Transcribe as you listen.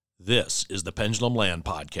This is the Pendulum Land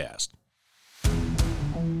Podcast.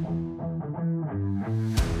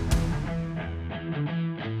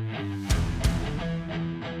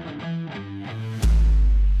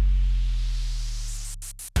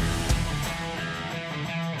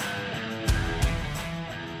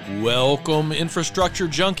 Welcome, infrastructure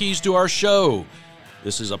junkies, to our show.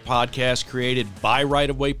 This is a podcast created by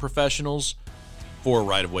right-of-way professionals for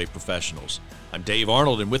right-of-way professionals. I'm Dave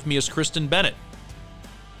Arnold, and with me is Kristen Bennett.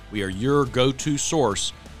 We are your go-to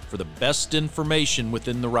source for the best information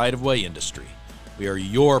within the right-of-way industry. We are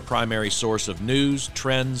your primary source of news,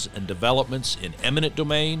 trends, and developments in eminent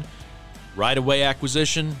domain, right-of-way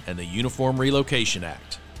acquisition, and the Uniform Relocation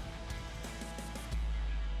Act.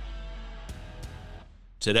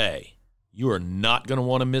 Today, you are not going to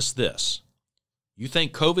want to miss this. You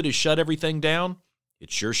think COVID has shut everything down?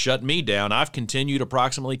 It sure shut me down. I've continued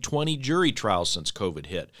approximately 20 jury trials since COVID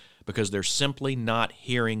hit because they're simply not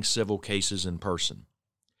hearing civil cases in person.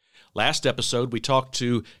 Last episode, we talked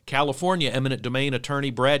to California eminent domain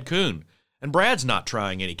attorney Brad Kuhn, and Brad's not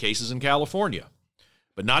trying any cases in California.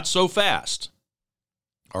 But not so fast.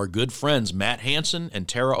 Our good friends Matt Hansen and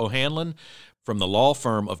Tara O'Hanlon from the law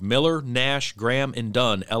firm of Miller, Nash, Graham &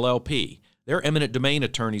 Dunn, LLP. They're eminent domain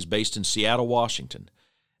attorneys based in Seattle, Washington.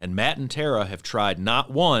 And Matt and Tara have tried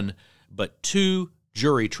not one, but 2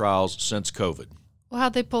 jury trials since COVID. Well,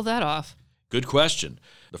 how'd they pull that off? Good question.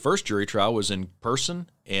 The first jury trial was in person,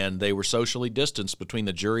 and they were socially distanced between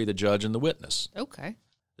the jury, the judge, and the witness. Okay.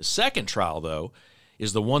 The second trial, though,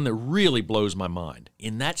 is the one that really blows my mind.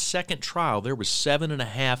 In that second trial, there was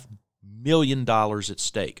 $7.5 million at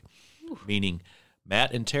stake, meaning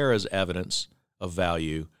Matt and Tara's evidence of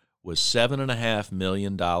value was $7.5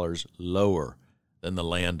 million lower than the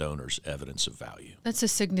landowner's evidence of value. That's a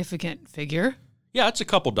significant figure. Yeah, it's a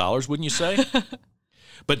couple dollars, wouldn't you say?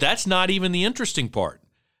 But that's not even the interesting part.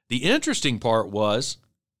 The interesting part was,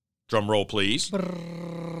 drum roll please,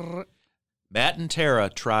 Brrr. Matt and Tara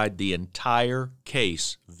tried the entire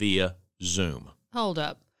case via Zoom. Hold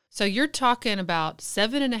up. So you're talking about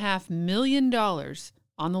 $7.5 million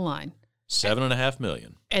on the line. $7.5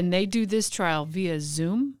 million. And they do this trial via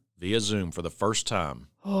Zoom? Via Zoom for the first time.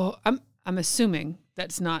 Oh, I'm assuming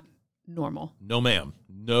that's not normal. No, ma'am.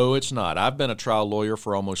 No, it's not. I've been a trial lawyer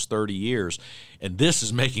for almost 30 years, and this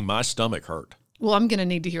is making my stomach hurt. Well, I'm going to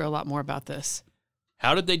need to hear a lot more about this.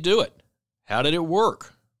 How did they do it? How did it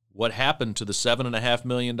work? What happened to the $7.5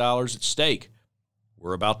 million at stake?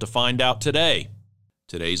 We're about to find out today.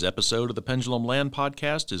 Today's episode of the Pendulum Land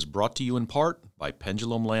Podcast is brought to you in part by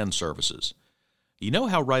Pendulum Land Services. Do you know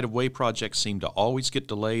how right-of-way projects seem to always get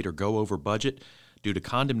delayed or go over budget due to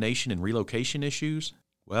condemnation and relocation issues?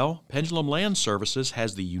 Well, Pendulum Land Services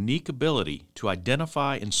has the unique ability to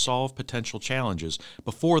identify and solve potential challenges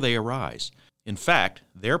before they arise. In fact,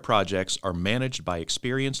 their projects are managed by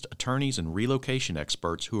experienced attorneys and relocation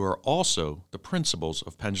experts who are also the principals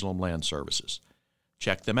of Pendulum Land Services.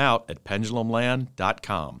 Check them out at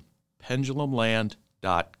pendulumland.com.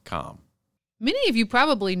 pendulumland.com. Many of you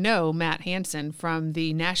probably know Matt Hansen from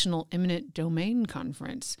the National Eminent Domain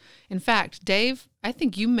Conference. In fact, Dave, I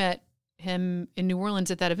think you met him in New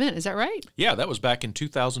Orleans at that event. Is that right? Yeah, that was back in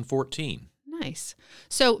 2014. Nice.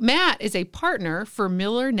 So Matt is a partner for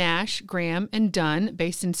Miller, Nash, Graham & Dunn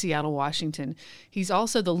based in Seattle, Washington. He's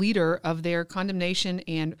also the leader of their condemnation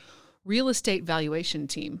and real estate valuation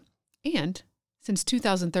team. And since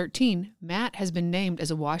 2013, Matt has been named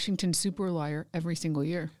as a Washington super lawyer every single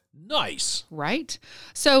year. Nice. Right?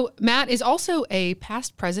 So Matt is also a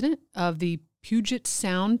past president of the Puget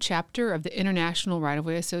Sound chapter of the International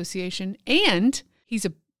Right-of-Way Association, and he's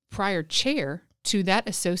a prior chair to that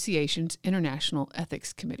association's International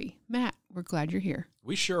Ethics Committee. Matt, we're glad you're here.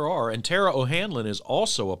 We sure are. And Tara O'Hanlon is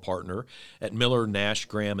also a partner at Miller, Nash,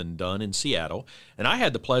 Graham & Dunn in Seattle. And I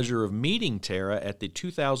had the pleasure of meeting Tara at the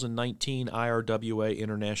 2019 IRWA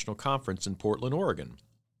International Conference in Portland, Oregon.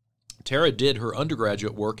 Tara did her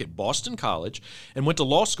undergraduate work at Boston College and went to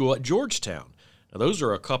law school at Georgetown. Now, those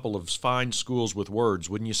are a couple of fine schools with words,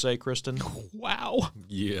 wouldn't you say, Kristen? Wow.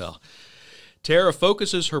 Yeah. Tara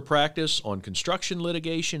focuses her practice on construction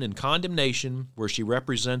litigation and condemnation, where she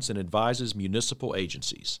represents and advises municipal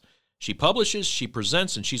agencies. She publishes, she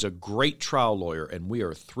presents, and she's a great trial lawyer, and we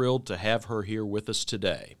are thrilled to have her here with us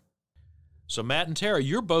today. So Matt and Tara,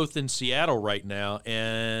 you're both in Seattle right now,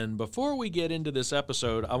 and before we get into this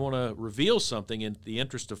episode, I want to reveal something in the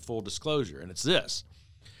interest of full disclosure, and it's this,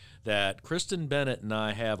 that Kristen Bennett and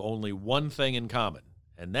I have only one thing in common,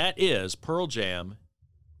 and that is Pearl Jam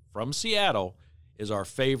from Seattle is our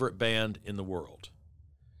favorite band in the world.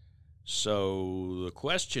 So the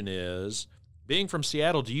question is, being from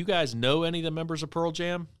Seattle, do you guys know any of the members of Pearl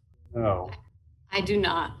Jam? No. I do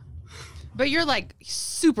not. But you're like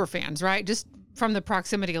super fans, right? Just from the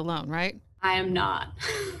proximity alone, right? I am not.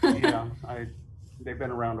 Yeah, they've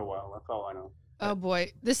been around a while. That's all I know. Oh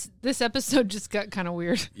boy, this episode just got kind of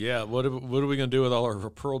weird. Yeah, what are we going to do with all our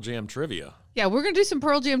Pearl Jam trivia? Yeah, we're gonna do some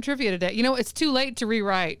Pearl Jam trivia today. You know, it's too late to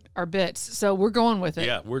rewrite our bits, so we're going with it.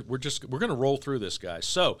 Yeah, we're going to roll through this, guys.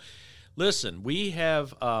 So, listen, we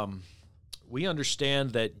have we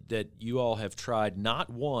understand that you all have tried not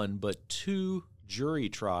one but two jury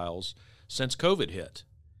trials since COVID hit.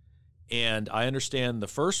 And I understand the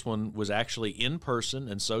first one was actually in person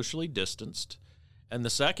and socially distanced, and the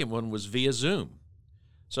second one was via Zoom.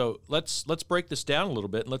 So let's break this down a little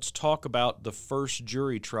bit, and let's talk about the first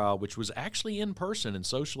jury trial, which was actually in person and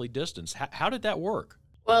socially distanced. How did that work?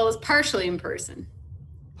 Well, it was partially in person.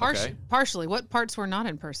 Okay. Partially. What parts were not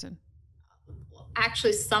in person?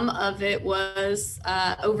 Actually, some of it was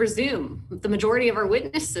over Zoom. The majority of our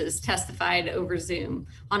witnesses testified over Zoom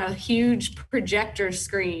on a huge projector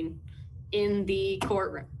screen in the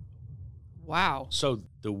courtroom. Wow. So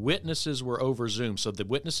the witnesses were over Zoom. So the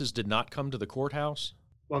witnesses did not come to the courthouse?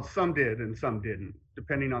 Well, some did and some didn't,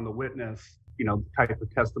 depending on the witness, the type of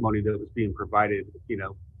testimony that was being provided.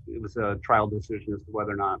 It was a trial decision as to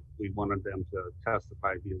whether or not we wanted them to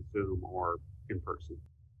testify via Zoom or in person.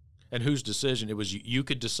 And whose decision? It was you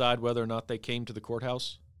could decide whether or not they came to the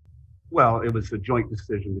courthouse? Well, it was a joint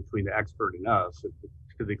decision between the expert and us.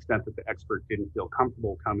 To the extent that the expert didn't feel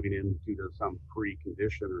comfortable coming in due to some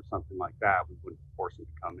precondition or something like that, we wouldn't force him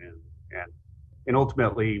to come in. And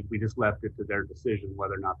ultimately, we just left it to their decision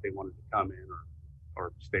whether or not they wanted to come in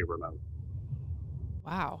or stay remote.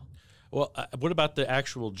 Wow. Well, what about the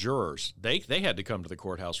actual jurors? They had to come to the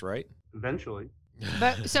courthouse, right? Eventually.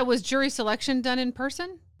 But so was jury selection done in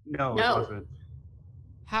person? No, No. it wasn't.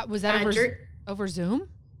 How was that over Zoom?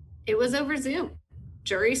 It was over Zoom.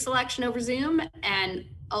 Jury selection over Zoom, and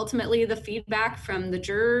ultimately the feedback from the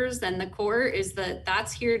jurors and the court is that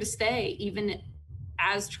that's here to stay, even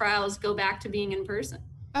as trials go back to being in person.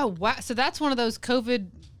 Oh, wow. So that's one of those COVID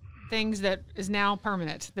things that is now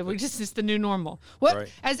permanent, that it's the new normal. What,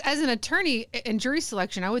 right. As an attorney in jury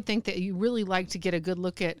selection, I would think that you really like to get a good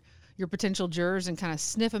look at your potential jurors and kind of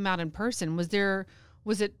sniff them out in person. Was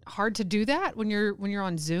it hard to do that when you're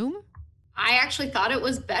on Zoom? I actually thought it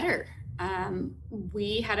was better.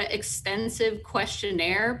 We had an extensive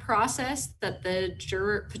questionnaire process that the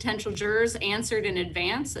potential jurors answered in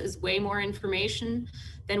advance. Is way more information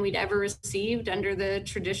than we'd ever received under the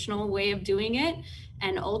traditional way of doing it.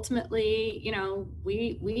 And ultimately,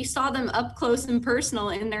 we saw them up close and personal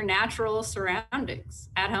in their natural surroundings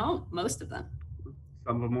at home, most of them.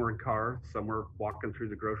 Some of them were in cars, some were walking through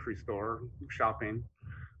the grocery store, shopping.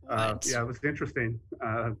 Yeah, it was interesting,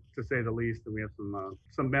 to say the least, and we have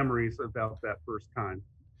some memories about that first time.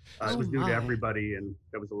 It was new to everybody, and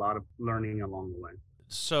there was a lot of learning along the way.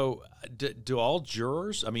 So do all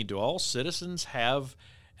jurors, do all citizens have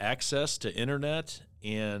access to internet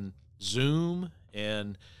and Zoom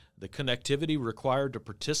and the connectivity required to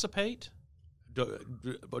participate?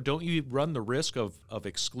 Don't you run the risk of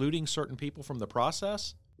excluding certain people from the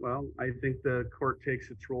process? Well, I think the court takes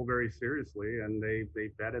its role very seriously, and they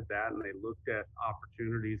vetted that, and they looked at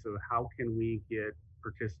opportunities of how can we get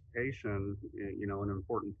participation, in an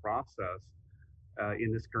important process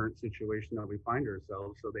in this current situation that we find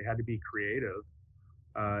ourselves. So they had to be creative.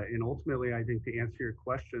 And ultimately, I think to answer your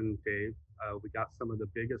question, Dave, we got some of the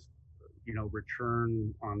biggest,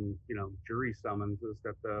 return on, jury summonses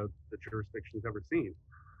that the jurisdiction's ever seen.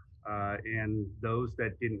 And those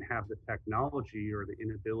that didn't have the technology or the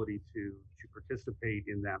inability to participate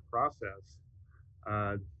in that process,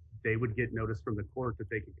 they would get notice from the court that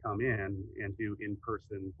they could come in and do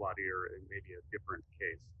in-person voir dire in maybe a different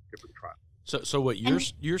case, different trial. So what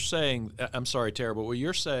you're saying, I'm sorry, Tara, but what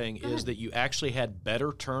you're saying is that you actually had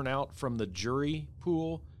better turnout from the jury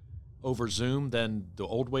pool over Zoom than the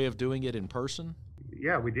old way of doing it in person?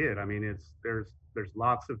 Yeah, we did. There's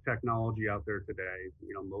lots of technology out there today.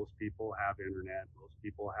 Most people have internet. Most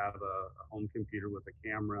people have a home computer with a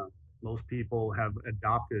camera. Most people have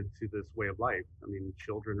adopted to this way of life.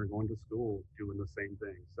 Children are going to school doing the same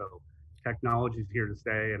thing. So technology is here to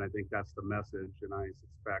stay, and I think that's the message. And I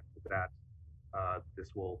suspect that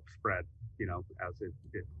this will spread, as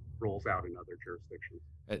it rolls out in other jurisdictions.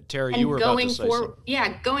 Terry, you were about to say something.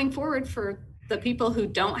 Yeah, going forward for the people who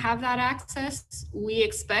don't have that access, we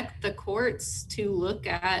expect the courts to look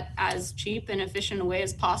at as cheap and efficient a way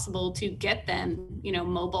as possible to get them,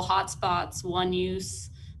 mobile hotspots, one-use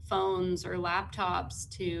phones or laptops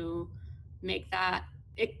to make that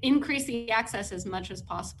increase the access as much as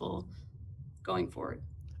possible going forward.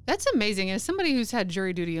 That's amazing. And as somebody who's had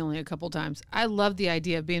jury duty only a couple times, I love the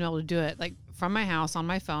idea of being able to do it like from my house, on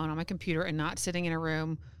my phone, on my computer, and not sitting in a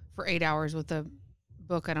room for 8 hours with a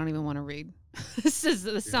book I don't even want to read.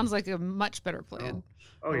 This sounds like a much better plan.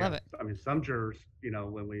 I love it. I mean, some jurors,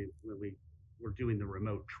 when we were doing the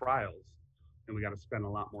remote trials, and we got to spend a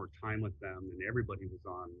lot more time with them, and everybody was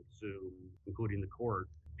on Zoom, including the court.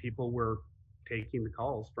 People were taking the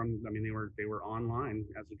calls from. I mean, they were online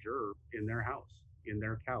as a juror in their house, in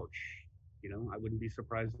their couch. I wouldn't be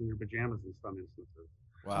surprised in their pajamas in some instances.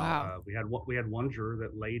 Wow. We had one juror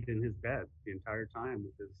that laid in his bed the entire time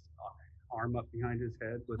with his arm up behind his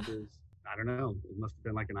head, with his, I don't know, it must have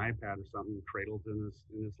been like an iPad or something, cradled in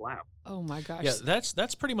his lap. Oh my gosh. Yeah,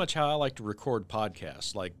 that's pretty much how I like to record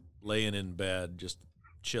podcasts, like laying in bed, just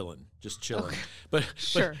chilling. Okay. But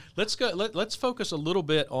sure. But let's focus a little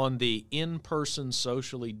bit on the in-person,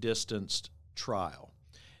 socially distanced trial,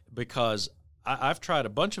 because I've tried a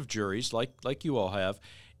bunch of juries like you all have,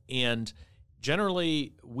 and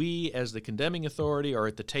generally we as the condemning authority are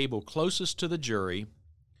at the table closest to the jury.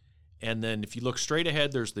 And then if you look straight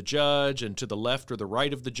ahead, there's the judge, and to the left or the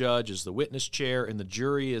right of the judge is the witness chair, and the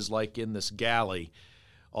jury is like in this galley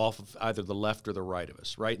off of either the left or the right of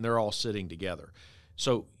us, right? And they're all sitting together.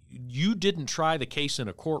 So you didn't try the case in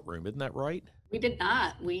a courtroom, isn't that right? We did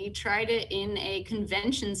not. We tried it in a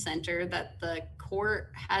convention center that the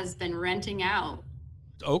court has been renting out.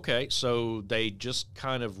 Okay, so they just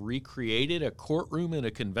kind of recreated a courtroom in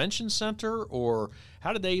a convention center, or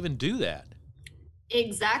how did they even do that?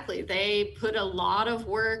 Exactly. They put a lot of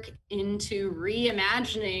work into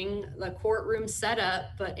reimagining the courtroom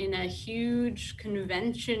setup, but in a huge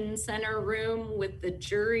convention center room with the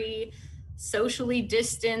jury socially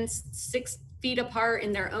distanced, 6 feet apart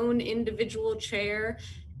in their own individual chair.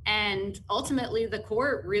 And ultimately, the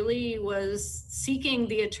court really was seeking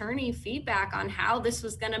the attorney feedback on how this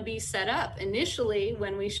was going to be set up. Initially,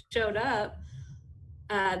 when we showed up,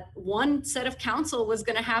 one set of counsel was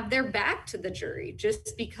going to have their back to the jury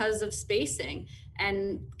just because of spacing.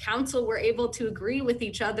 And counsel were able to agree with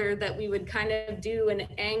each other that we would kind of do an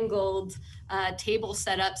angled table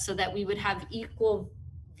setup so that we would have equal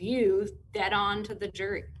view dead on to the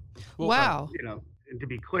jury. Well, wow. And to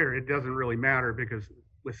be clear, it doesn't really matter because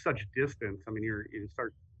with such distance, I mean, you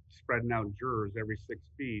start spreading out jurors every 6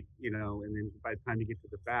 feet, and then by the time you get to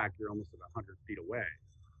the back, you're almost at 100 feet away.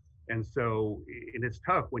 And so, and it's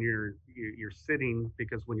tough when you're sitting,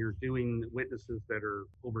 because when you're doing witnesses that are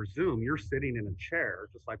over Zoom, you're sitting in a chair,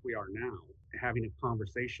 just like we are now, having a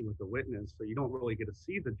conversation with the witness. So you don't really get to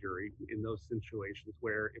see the jury in those situations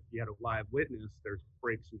where if you had a live witness, there's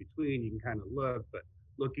breaks in between, you can kind of look, but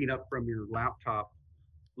looking up from your laptop,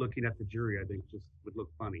 looking at the jury, I think just would look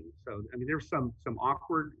funny. So, I mean, there's some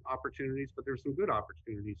awkward opportunities, but there's some good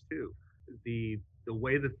opportunities too. The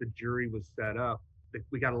way that the jury was set up,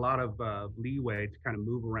 we got a lot of leeway to kind of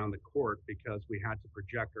move around the court because we had to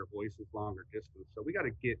project our voices longer distance. So we got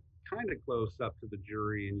to get kind of close up to the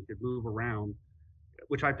jury, and you could move around,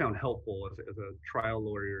 which I found helpful as a trial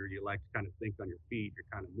lawyer. You like to kind of think on your feet. You're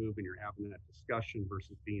kind of moving. You're having that discussion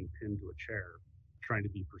versus being pinned to a chair, trying to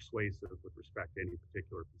be persuasive with respect to any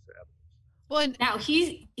particular piece of evidence. Well, and now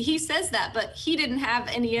he says that, but he didn't have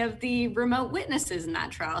any of the remote witnesses in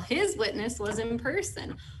that trial. His witness was in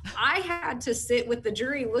person. I had to sit with the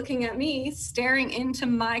jury looking at me, staring into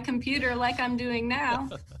my computer like I'm doing now,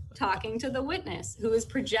 talking to the witness who is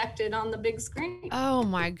projected on the big screen. Oh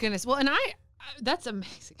my goodness. Well, and that's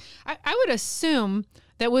amazing. I would assume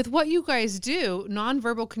that with what you guys do,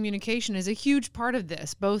 nonverbal communication is a huge part of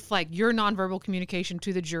this, both like your nonverbal communication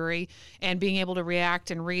to the jury and being able to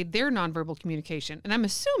react and read their nonverbal communication. And I'm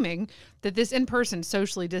assuming that this in-person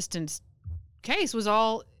socially distanced case was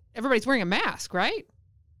everybody's wearing a mask, right?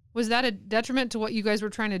 Was that a detriment to what you guys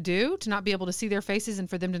were trying to do, to not be able to see their faces and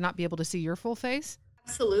for them to not be able to see your full face?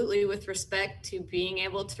 Absolutely, with respect to being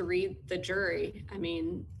able to read the jury. I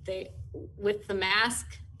mean, with the mask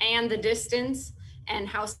and the distance and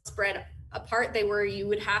how spread apart they were, you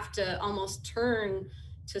would have to almost turn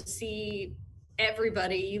to see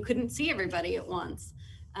everybody. You couldn't see everybody at once.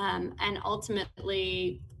 And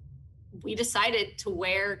ultimately, we decided to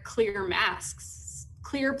wear clear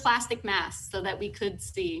plastic masks, so that we could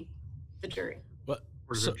see the jury.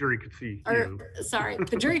 Or the jury could see you. Sorry,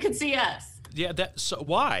 the jury could see us. Yeah, so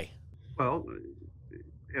why? Well,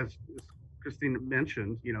 as Christine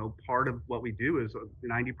mentioned, part of what we do is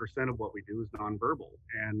 90% of what we do is nonverbal.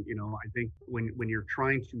 And, I think when you're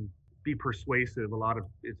trying to be persuasive, a lot of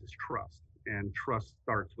it is trust. And trust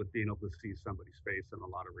starts with being able to see somebody's face in a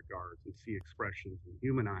lot of regards and see expressions and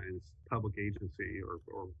humanize public agency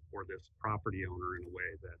or this property owner in a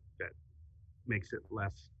way that makes it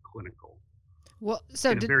less clinical. Well,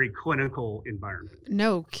 so in a very clinical environment.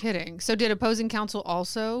 No kidding. So did opposing counsel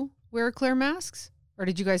also wear clear masks, or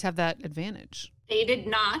did you guys have that advantage? They did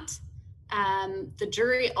not. The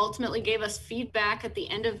jury ultimately gave us feedback at the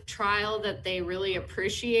end of trial that they really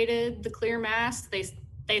appreciated the clear mask.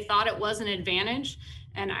 They thought it was an advantage.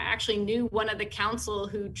 And I actually knew one of the counsel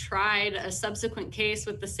who tried a subsequent case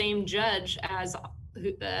with the same judge as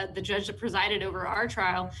the judge that presided over our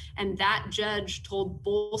trial. And that judge told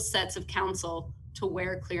both sets of counsel to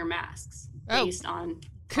wear clear masks based on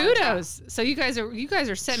kudos. So you guys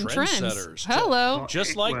are setting trends. Hello.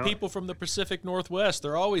 Just like people from the Pacific Northwest,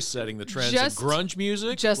 they're always setting the trends in grunge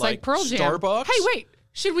music, just like Pearl Jam. Starbucks. Hey, wait.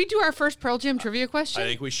 Should we do our first Pearl Jam trivia question? I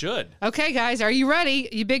think we should. Okay, guys, are you ready?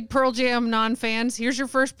 You big Pearl Jam non-fans? Here's your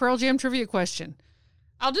first Pearl Jam trivia question.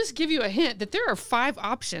 I'll just give you a hint that there are 5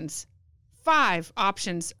 options. 5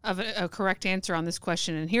 options of a correct answer on this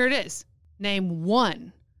question, and here it is. Name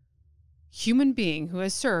one human being who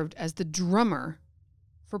has served as the drummer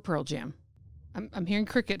for Pearl Jam. I'm hearing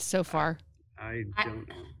crickets so far. I don't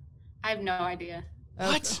know. I have no idea.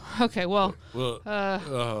 What? Okay, well,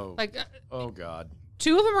 oh God.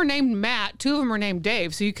 2 of them are named Matt. 2 of them are named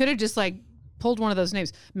Dave. So you could have just pulled one of those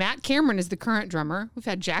names. Matt Cameron is the current drummer. We've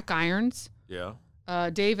had Jack Irons. Yeah.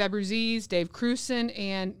 Dave Aberzies, Dave Cruson,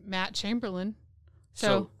 and Matt Chamberlain.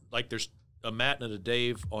 So there's a Matt and a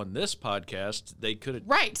Dave on this podcast. They could have.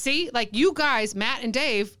 Right. See, you guys, Matt and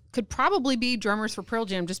Dave, could probably be drummers for Pearl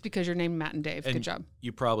Jam just because you're named Matt and Dave. Good job.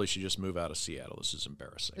 You probably should just move out of Seattle. This is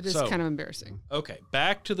embarrassing. It is kind of embarrassing. Okay,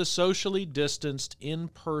 back to the socially distanced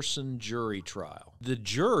in-person jury trial. The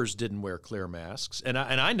jurors didn't wear clear masks, and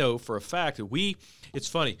I know for a fact that it's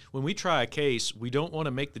funny, when we try a case, we don't want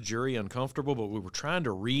to make the jury uncomfortable, but we were trying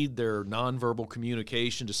to read their nonverbal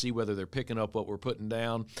communication to see whether they're picking up what we're putting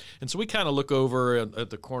down. And so we kind of look over at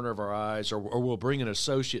the corner of our eyes, or we'll bring an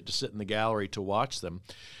associate to sit in the gallery to watch them.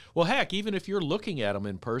 Well, heck, even if you're looking at them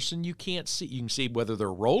in person, you can't see. You can see whether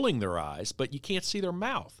they're rolling their eyes, but you can't see their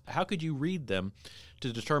mouth. How could you read them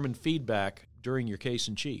to determine feedback during your case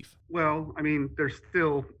in chief? Well, I mean, there's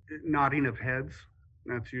still nodding of heads.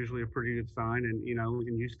 That's usually a pretty good sign. And,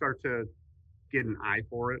 and you start to get an eye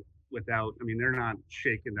for it they're not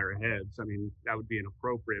shaking their heads. I mean, that would be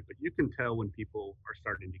inappropriate, but you can tell when people are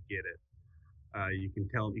starting to get it. You can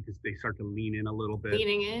tell because they start to lean in a little bit.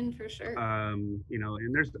 Leaning in for sure. And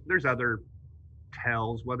there's other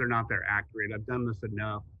tells, whether or not they're accurate. I've done this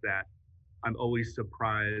enough that I'm always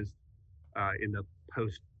surprised in the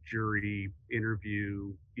post-jury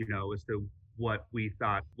interview, as to what we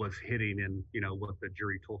thought was hitting and, what the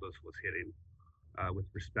jury told us was hitting with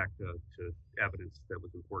respect to evidence that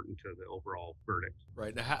was important to the overall verdict.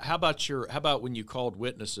 Right. Now, how about when you called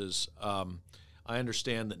witnesses? I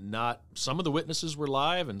understand that not some of the witnesses were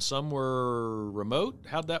live and some were remote.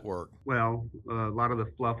 How'd that work? Well, a lot of the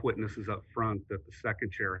fluff witnesses up front that the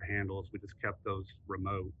second chair handles, we just kept those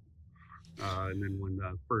remote. And then when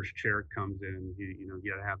the first chair comes in, you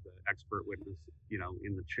got to have the expert witness,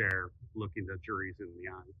 in the chair looking the juries in the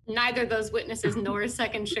eye. Neither those witnesses nor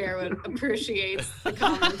second chair would appreciate the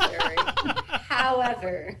commentary.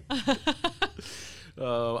 However.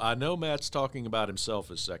 I know Matt's talking about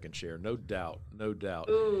himself as second chair, no doubt.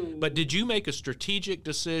 Ooh. But did you make a strategic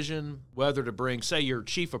decision whether to bring, say, your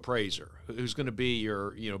chief appraiser, who's going to be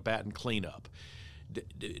your, bat and cleanup?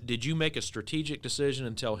 Did you make a strategic decision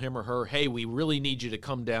and tell him or her, hey, we really need you to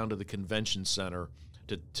come down to the convention center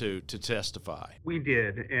to testify? We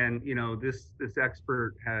did, and this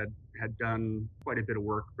expert had done quite a bit of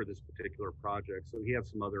work for this particular project, so he had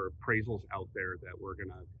some other appraisals out there that were going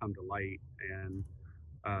to come to light, and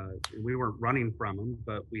we weren't running from him,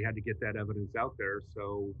 but we had to get that evidence out there,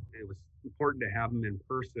 so it was important to have him in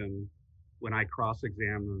person when I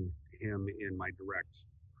cross-examined him in my direct,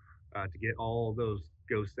 to get all those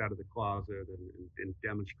ghosts out of the closet and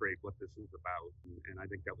demonstrate what this is about. And I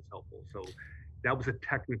think that was helpful. So that was a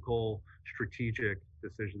technical, strategic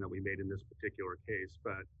decision that we made in this particular case.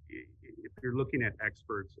 But if you're looking at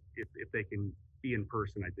experts, if they can be in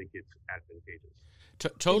person, I think it's advantageous.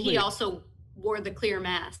 Totally. He also wore the clear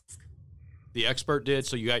mask. The expert did?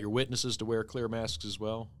 So you got your witnesses to wear clear masks as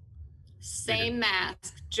well? Same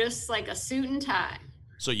mask, just like a suit and tie.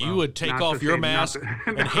 So you would take off your mask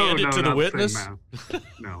and hand it to the witness?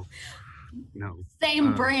 No.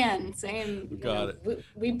 Same brand, same. Got it.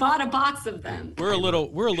 We bought a box of them. We're a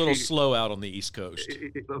little slow out on the East Coast.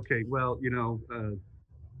 Okay, well,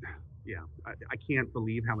 I can't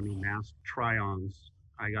believe how many mask try-ons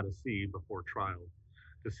I got to see before trial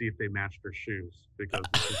to see if they match their shoes, because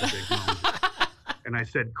this is a big moment. And I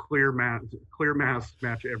said, clear masks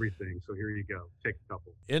match everything. So here you go. Take a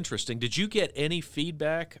couple. Interesting. Did you get any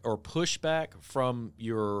feedback or pushback from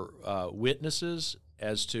your witnesses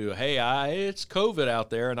as to, hey, it's COVID out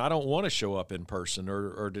there and I don't want to show up in person,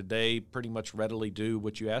 or did they pretty much readily do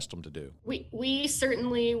what you asked them to do? We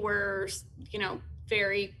certainly were,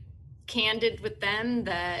 very candid with them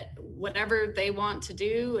that whatever they want to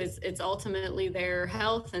do it's ultimately their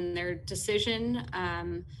health and their decision.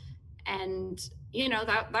 And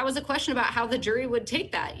that was a question about how the jury would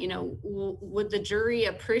take that. Would the jury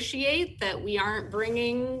appreciate that we aren't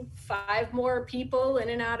bringing 5 more people in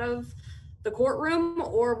and out of the courtroom,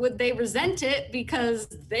 or would they resent it because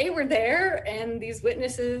they were there and these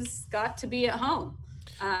witnesses got to be at home?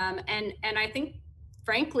 And I think,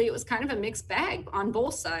 frankly, it was kind of a mixed bag on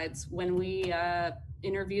both sides when we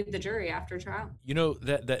interviewed the jury after trial.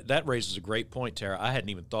 That raises a great point, Tara. I hadn't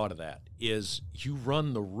even thought of that. Is you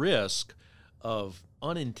run the risk of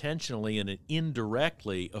unintentionally and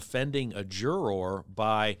indirectly offending a juror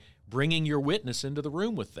by bringing your witness into the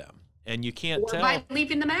room with them, and you can't tell. Or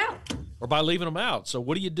by leaving them out. So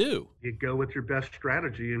what do? You go with your best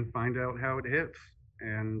strategy and find out how it hits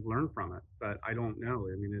and learn from it. But I don't know.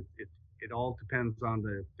 I mean, it all depends on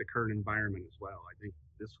the current environment as well. I think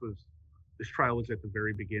this trial was at the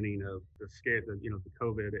very beginning of the scare, the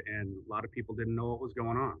COVID, and a lot of people didn't know what was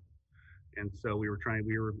going on. And so we were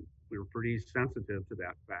pretty sensitive to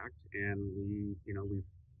that fact, and we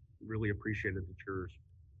really appreciated the jurors'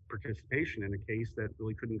 participation in a case that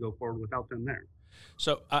really couldn't go forward without them there.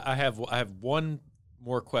 So I have one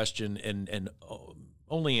more question, and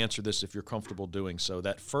only answer this if you're comfortable doing so.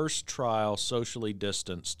 That first trial, socially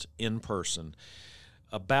distanced, in person,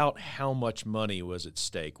 about how much money was at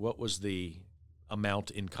stake? What was the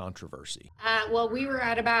amount in controversy? Well, we were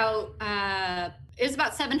at about it was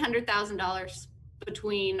about $700,000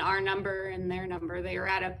 between our number and their number. They were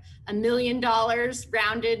at $1 million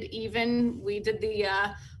rounded even. We did the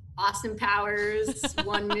Austin Powers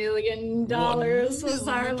 $1 million was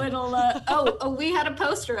our little we had a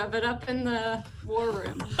poster of it up in the war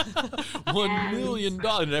room. $1 million, and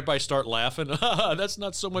everybody start laughing. That's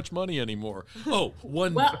not so much money anymore.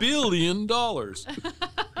 $1 billion.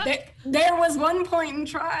 There was one point in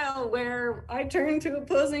trial where I turned to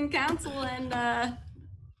opposing counsel and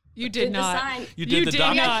you did not. You did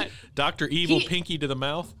not. Dr. Evil Pinky to the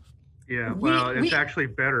mouth. Yeah, well, it's actually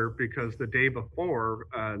better because the day before,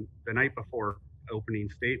 the night before opening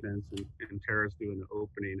statements, and Tara's doing the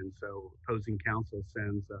opening, and so opposing counsel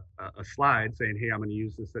sends a slide saying, hey, I'm going to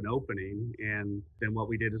use this in opening, and then what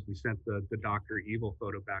we did is we sent the Dr. Evil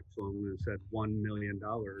photo back to him and said $1 million.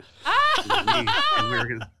 And we were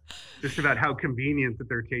going to, just about how convenient that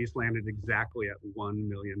their case landed exactly at $1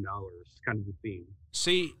 million, kind of the theme.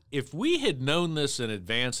 See, if we had known this in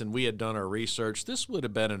advance and we had done our research, this would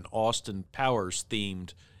have been an Austin Powers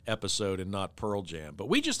themed episode and not Pearl Jam. But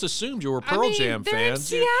we just assumed you were Pearl Jam fans.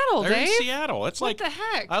 They're in Seattle, They're Dave. in Seattle. It's what the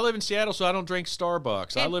heck? I live in Seattle, so I don't drink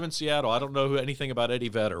Starbucks. I live in Seattle. I don't know anything about Eddie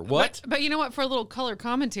Vedder. What? But you know what? For a little color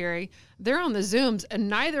commentary, they're on the Zooms, and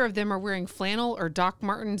neither of them are wearing flannel or Doc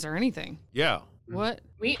Martens or anything. Yeah. What?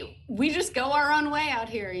 We just go our own way out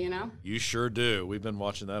here, You sure do. We've been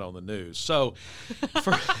watching that on the news. So,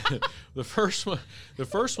 for, the first one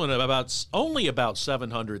only about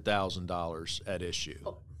 $700,000 at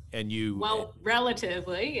issue, and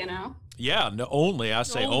relatively, Yeah, I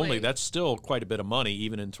say only. That's still quite a bit of money,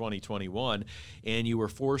 even in 2021, and you were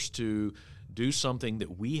forced to do something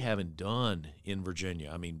that we haven't done in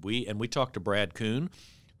Virginia. I mean, we talked to Brad Kuhn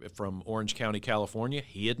from Orange County, California.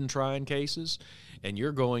 He hadn't trying cases, and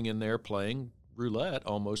you're going in there playing roulette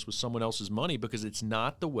almost with someone else's money because it's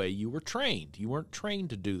not the way you were trained. You weren't trained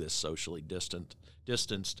to do this socially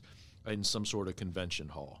distanced in some sort of convention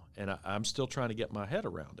hall, and I'm still trying to get my head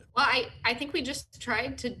around it. Well, I think we just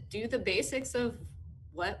tried to do the basics of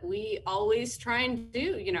what we always try and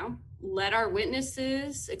do, let our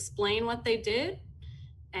witnesses explain what they did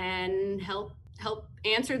and help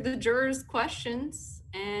answer the jurors' questions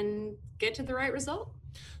and get to the right result.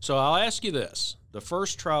 So I'll ask you this. The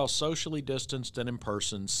first trial, socially distanced and in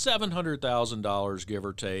person, $700,000, give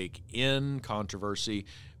or take, in controversy.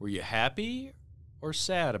 Were you happy or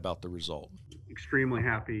sad about the result? Extremely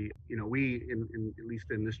happy. We, at least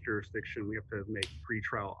in this jurisdiction, we have to make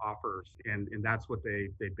pretrial offers, and that's what they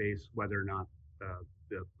base whether or not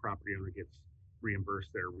the property owner gets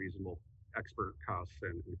reimbursed their reasonable expert costs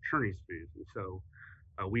and attorney's fees. And so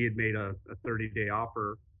we had made a 30-day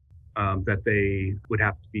offer that they would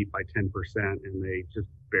have to beat by 10%, and they just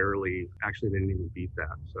barely, actually they didn't even beat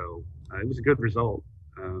that. So it was a good result.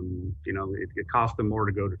 It cost them more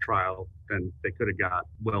to go to trial than they could have got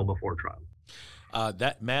well before trial.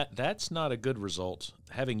 Matt, that's not a good result.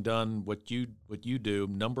 Having done what you do a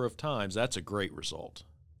number of times, that's a great result.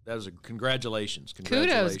 That is congratulations.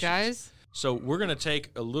 Kudos, guys. So we're going to take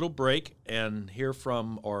a little break and hear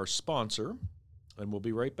from our sponsor, and we'll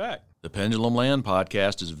be right back. The Pendulum Land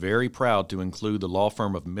Podcast is very proud to include the law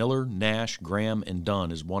firm of Miller, Nash, Graham, and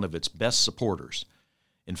Dunn as one of its best supporters.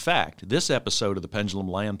 In fact, this episode of the Pendulum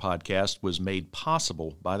Land Podcast was made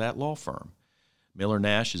possible by that law firm. Miller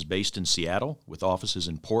Nash is based in Seattle with offices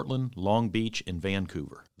in Portland, Long Beach, and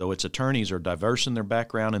Vancouver. Though its attorneys are diverse in their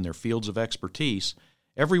background and their fields of expertise,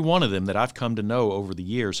 every one of them that I've come to know over the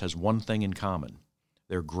years has one thing in common.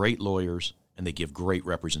 They're great lawyers, and they give great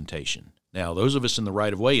representation. Now, those of us in the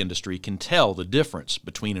right-of-way industry can tell the difference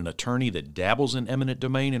between an attorney that dabbles in eminent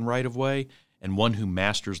domain and right-of-way and one who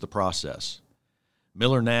masters the process.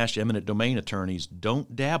 Miller Nash eminent domain attorneys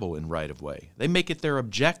don't dabble in right-of-way. They make it their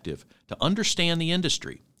objective to understand the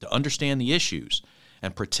industry, to understand the issues,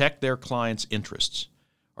 and protect their clients' interests.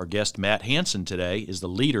 Our guest, Matt Hansen, today is the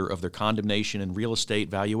leader of their condemnation and real estate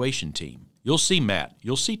valuation team. You'll see Matt,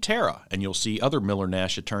 you'll see Tara, and you'll see other Miller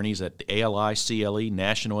Nash attorneys at the ALI-CLE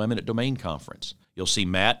National Eminent Domain Conference. You'll see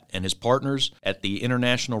Matt and his partners at the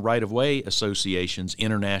International Right-of-Way Association's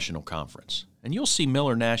International Conference. And you'll see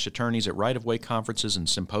Miller Nash attorneys at right-of-way conferences and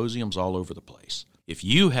symposiums all over the place. If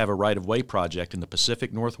you have a right-of-way project in the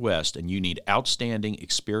Pacific Northwest and you need outstanding,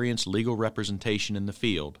 experienced legal representation in the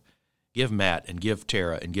field, give Matt and give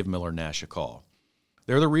Tara and give Miller Nash a call.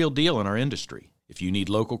 They're the real deal in our industry. If you need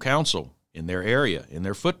local counsel in their area, in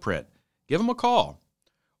their footprint, give them a call.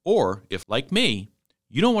 Or, if, like me,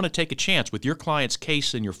 you don't want to take a chance with your client's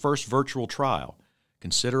case in your first virtual trial,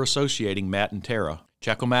 consider associating Matt and Tara.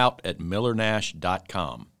 Check them out at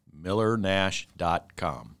millernash.com.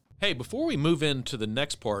 millernash.com. Hey, before we move into the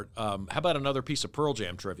next part, how about another piece of Pearl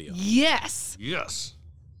Jam trivia? Yes. Yes.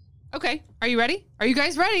 Okay. Are you ready? Are you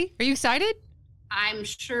guys ready? Are you excited? I'm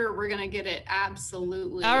sure we're going to get it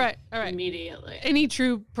absolutely All right. immediately. Any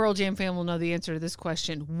true Pearl Jam fan will know the answer to this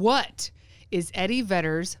question. What is Eddie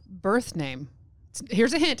Vedder's birth name?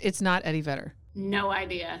 Here's a hint. It's not Eddie Vedder. No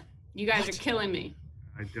idea. You guys are killing me.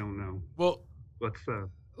 I don't know. Well, Let's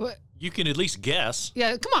What? you can at least guess.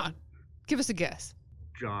 Yeah, come on. Give us a guess.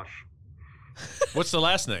 Josh. What's the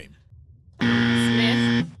last name?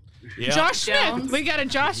 Smith. Yeah. Josh Smith. Jones. We got a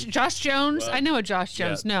Josh Jones. Well, I know a Josh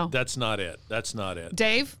Jones. Yeah, No. That's not it. That's not it.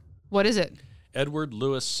 Dave, what is it? Edward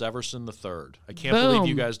Louis Severson III. I can't Boom. believe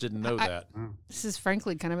you guys didn't know that. This is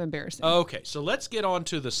frankly kind of embarrassing. Okay, so let's get on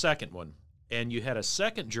to the second one. And you had a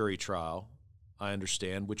second jury trial, I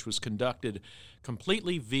understand, which was conducted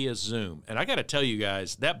completely via Zoom. And I got to tell you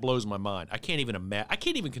guys, that blows my mind. I can't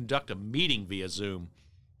even conduct a meeting via Zoom,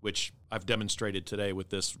 which I've demonstrated today with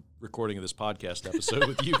this recording of this podcast episode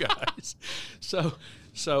with you guys. So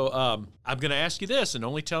I'm going to ask you this, and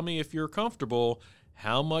only tell me if you're comfortable.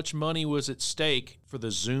 How much money was at stake for the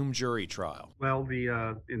Zoom jury trial? Well,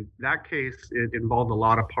 in that case, it involved a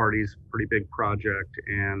lot of parties, pretty big project,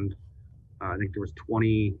 and I think there was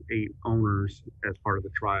 28 owners as part of the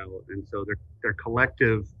trial, and so their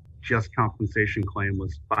collective just compensation claim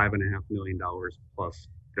was $5.5 million plus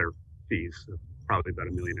their fees, so probably about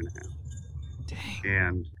 $1.5 million. Dang.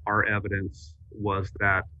 And our evidence was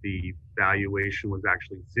that the valuation was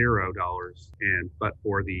actually $0, but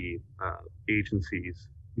for the agency's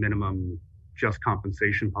minimum just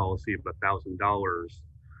compensation policy of $1,000,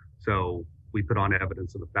 so we put on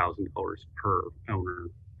evidence of $1,000 per owner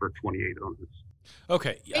for 28 owners.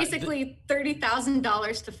 Okay. Basically,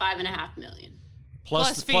 $30,000 to $5.5 million.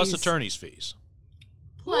 Plus fees. attorney's fees.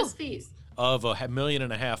 Plus fees. Of $1.5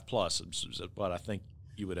 million plus is what I think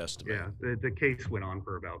you would estimate. Yeah, the case went on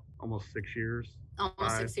for about almost 6 years.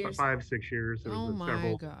 Almost 6 years. 5-6 years. There Oh was my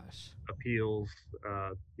several gosh. appeals,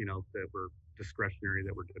 that were discretionary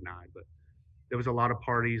that were denied. But there was a lot of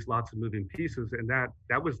parties, lots of moving pieces, and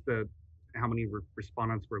that was how many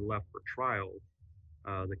respondents were left for trial.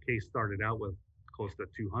 The case started out with close to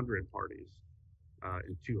 200 parties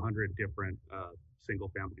in 200 different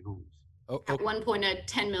single-family homes. Oh, At one point, a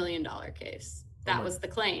 $10 million case. That was the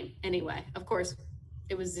claim. Anyway, of course,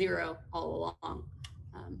 it was zero all along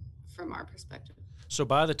from our perspective. So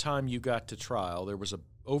by the time you got to trial, there was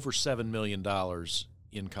over $7 million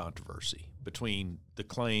in controversy between the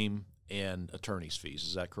claim and attorney's fees.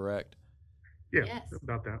 Is that correct? Yeah, Yes.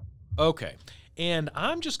 about that. Okay. And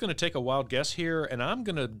I'm just going to take a wild guess here, and I'm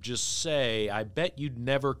going to just say I bet you'd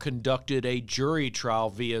never conducted a jury trial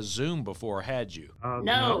via Zoom before, had you?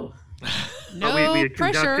 No. No we had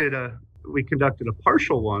pressure. we conducted a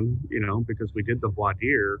partial one, because we did the voir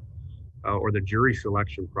dire or the jury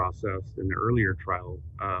selection process in the earlier trial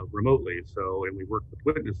remotely. So, and we worked with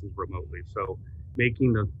witnesses remotely. So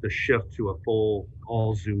making the shift to a full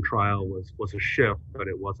all Zoom trial was a shift, but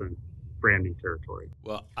it wasn't brand new territory.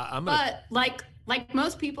 Well, but like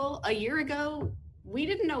most people, a year ago, we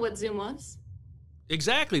didn't know what Zoom was.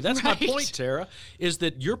 Exactly. That's my point, Tara, is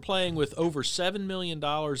that you're playing with over $7 million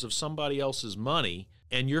of somebody else's money,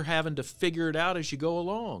 and you're having to figure it out as you go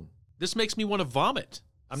along. This makes me want to vomit.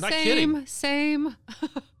 I'm not kidding. Same.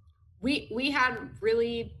 We had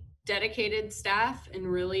really dedicated staff and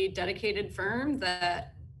really dedicated firm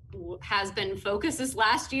that has been focused this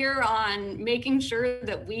last year on making sure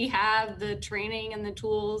that we have the training and the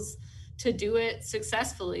tools to do it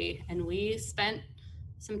successfully. And we spent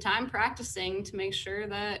some time practicing to make sure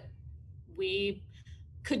that we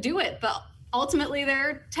could do it. But ultimately there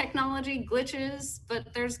are technology glitches,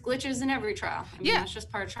 but there's glitches in every trial. I mean, that's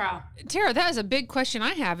just part of trial. Tara, that is a big question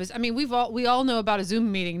I have is, I mean, we all know about a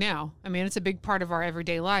Zoom meeting now. I mean, it's a big part of our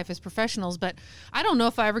everyday life as professionals, but I don't know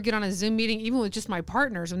if I ever get on a Zoom meeting, even with just my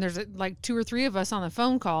partners, and there's like 2 or 3 of us on the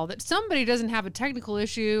phone call, that somebody doesn't have a technical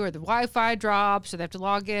issue, or the Wi-Fi drops, or they have to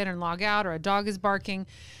log in and log out, or a dog is barking.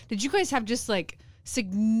 Did you guys have just like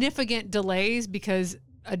significant delays because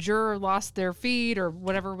a juror lost their feed or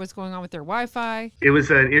whatever was going on with their Wi-Fi? It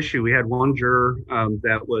was an issue. We had one juror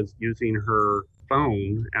that was using her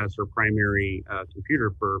phone as her primary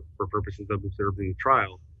computer for purposes of observing the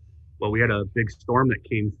trial. Well, we had a big storm that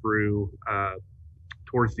came through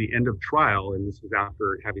towards the end of trial, and this was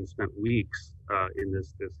after having spent weeks in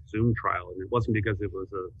this Zoom trial. And it wasn't because it was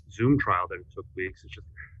a Zoom trial that it took weeks. It's just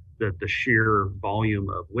the sheer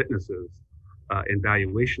volume of witnesses and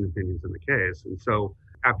valuation opinions in the case. And so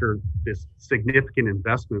after this significant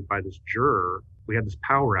investment by this juror, we had this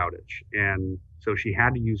power outage. And so she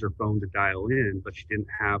had to use her phone to dial in, but she didn't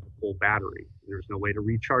have a full battery. There's no way to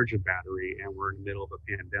recharge a battery, and we're in the middle of a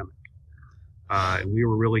pandemic. And we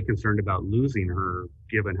were really concerned about losing her,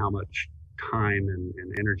 given how much time and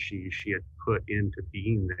energy she had put into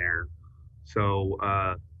being there. So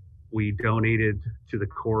we donated to the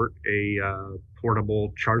court a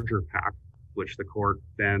portable charger pack, which the court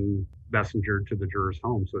then messengered to the juror's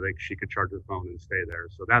home so that she could charge her phone and stay there.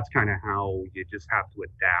 So that's kind of how you just have to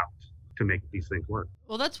adapt to make these things work.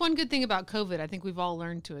 Well, that's one good thing about COVID. I think we've all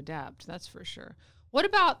learned to adapt. That's for sure. What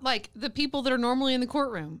about like the people that are normally in the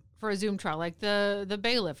courtroom for a Zoom trial, like the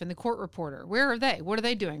bailiff and the court reporter? Where are they? What are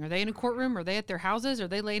they doing? Are they in a courtroom? Are they at their houses? Are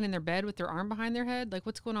they laying in their bed with their arm behind their head? Like,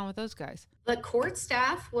 what's going on with those guys? The court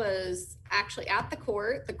staff was actually at the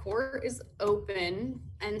court. The court is open.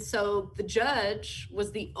 And so the judge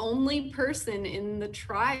was the only person in the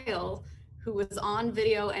trial who was on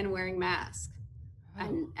video and wearing masks.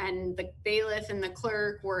 Oh. And the bailiff and the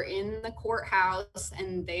clerk were in the courthouse,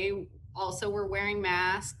 and they also were wearing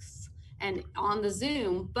masks and on the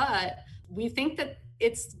Zoom. But we think that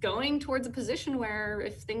it's going towards a position where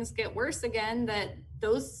if things get worse again, that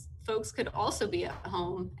those folks could also be at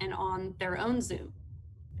home and on their own Zoom.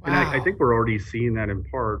 Wow. And I think we're already seeing that in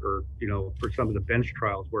part, or, for some of the bench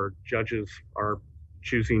trials where judges are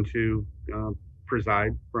choosing to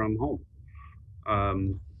preside from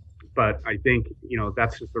home. But I think,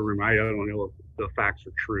 that's just a rumor. I don't know if the facts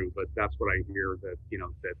are true, but that's what I hear, that,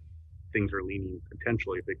 that things are leaning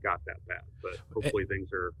potentially if it got that bad, but hopefully things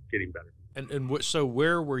are getting better. And so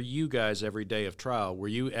where were you guys every day of trial? Were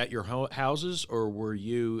you at your houses, or were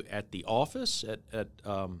you at the office at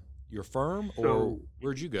your firm, or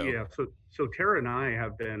where'd you go? Yeah, so Tara and I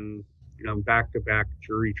have been, back-to-back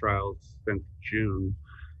jury trials since June.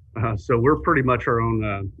 So we're pretty much our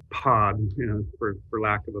own pod, for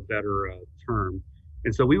lack of a better term.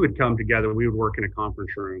 And so we would come together, we would work in a conference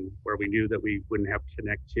room where we knew that we wouldn't have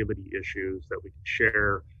connectivity issues, that we could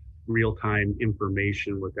share real-time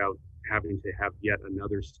information without having to have yet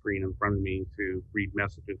another screen in front of me to read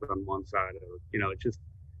messages on one side. It's just,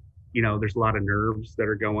 there's a lot of nerves that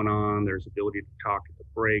are going on. There's ability to talk at the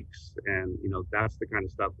breaks. And, that's the kind of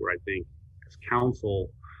stuff where I think as counsel,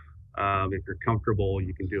 if you're comfortable,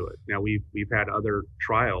 you can do it. Now we've had other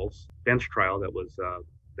trials, bench trial that was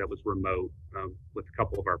remote with a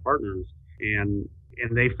couple of our partners, and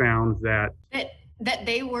they found that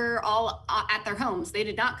they were all at their homes. They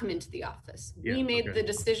did not come into the office. Yeah, we made the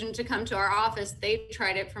decision to come to our office. They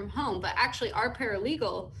tried it from home, but actually our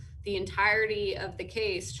paralegal, the entirety of the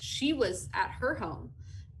case, she was at her home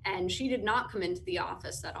and she did not come into the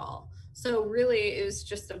office at all. So really it was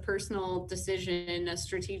just a personal decision, a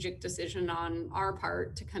strategic decision on our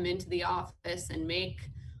part to come into the office and make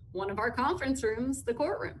one of our conference rooms the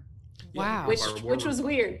courtroom. Wow. Which was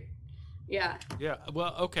weird. Yeah. Yeah.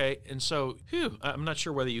 Well, okay. And so, I'm not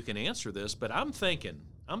sure whether you can answer this, but I'm thinking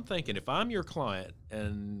if I'm your client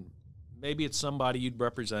and maybe it's somebody you'd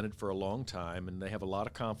represented for a long time and they have a lot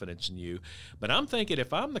of confidence in you. But I'm thinking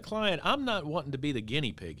if I'm the client, I'm not wanting to be the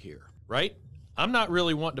guinea pig here, right? I'm not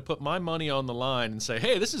really wanting to put my money on the line and say,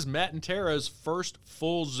 hey, this is Matt and Tara's first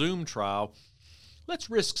full Zoom trial. Let's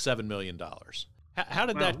risk $7 million. How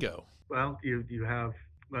did that go? Well,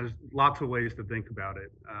 there's lots of ways to think about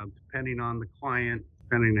it. Depending on the client,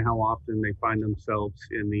 depending on how often they find themselves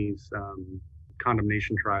in these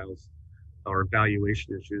condemnation trials or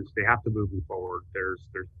evaluation issues, they have to move them forward. There's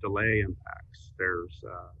delay impacts. There's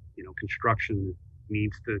construction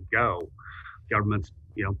needs to go. Government's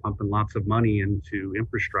pumping lots of money into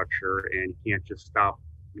infrastructure, and you can't just stop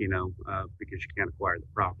because you can't acquire the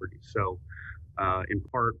property. So in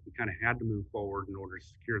part, we kind of had to move forward in order to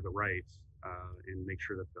secure the rights and make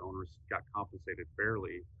sure that the owners got compensated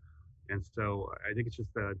fairly. And so I think it's just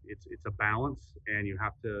it's a balance, and you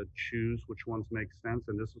have to choose which ones make sense.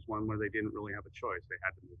 And this is one where they didn't really have a choice; they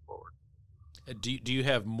had to move forward. Do you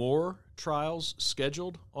have more trials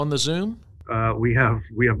scheduled on the Zoom? We have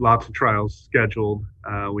lots of trials scheduled.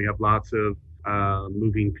 We have lots of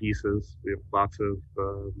moving pieces. We have lots of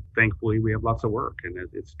thankfully we have lots of work, and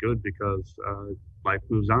it's good because life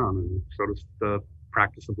moves on, and so does the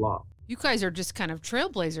practice of law. You guys are just kind of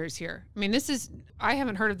trailblazers here. I mean, I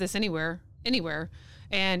haven't heard of this anywhere.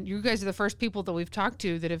 And you guys are the first people that we've talked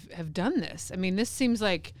to that have done this. I mean, this seems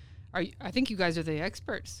like, I think you guys are the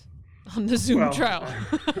experts on the Zoom trial.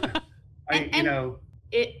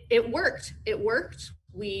 It worked. It worked.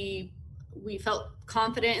 We felt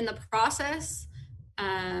confident in the process.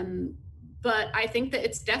 But I think that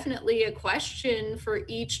it's definitely a question for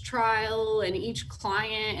each trial and each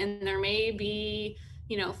client. And there may be,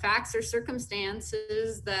 facts or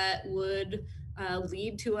circumstances that would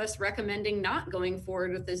lead to us recommending not going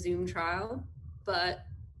forward with the Zoom trial. But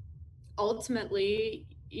ultimately,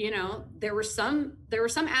 there were some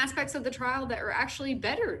aspects of the trial that were actually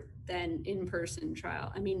better than in-person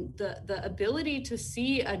trial. I mean, the ability to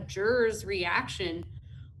see a juror's reaction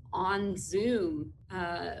on Zoom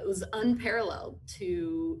was unparalleled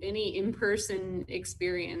to any in-person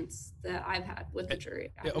experience that I've had with the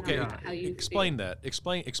jury. Okay, how you explain that.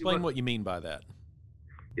 Explain what you mean by that.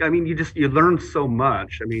 Yeah, I mean, you learn so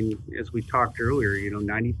much. I mean, as we talked earlier,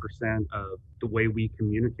 90% of the way we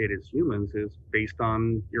communicate as humans is based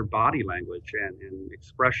on your body language and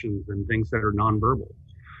expressions and things that are nonverbal.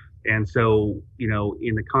 And so,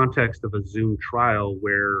 in the context of a Zoom trial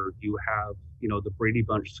where you have, the Brady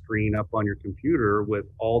Bunch screen up on your computer with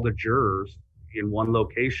all the jurors in one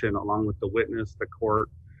location, along with the witness, the court,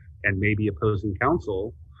 and maybe opposing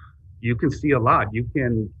counsel, you can see a lot. You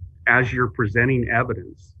can, as you're presenting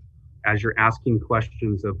evidence, as you're asking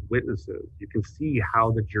questions of witnesses, you can see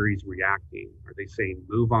how the jury's reacting. Are they saying,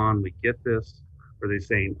 move on, we get this? Or are they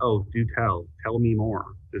saying, oh, do tell me more,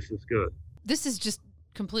 this is good? This is just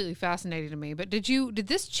completely fascinating to me. But did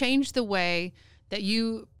this change the way that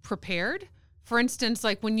you prepared? For instance,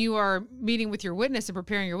 like when you are meeting with your witness and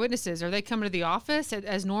preparing your witnesses, are they coming to the office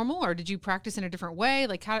as normal, or did you practice in a different way?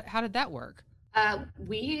 Like how did that work?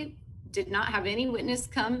 We did not have any witness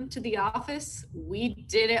come to the office. We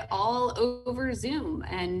did it all over Zoom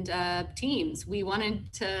and Teams. We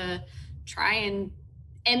wanted to try and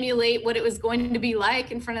emulate what it was going to be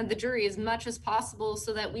like in front of the jury as much as possible,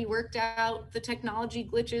 so that we worked out the technology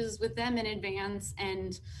glitches with them in advance,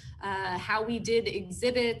 and how we did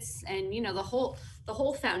exhibits, and the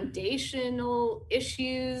whole foundational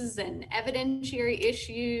issues and evidentiary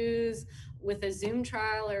issues with a Zoom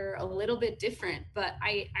trial are a little bit different. But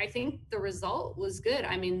I think the result was good.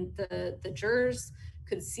 I mean, the jurors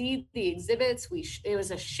could see the exhibits. It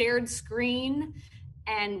was a shared screen.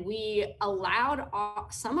 And we allowed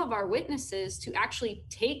some of our witnesses to actually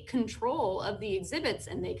take control of the exhibits,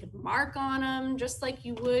 and they could mark on them just like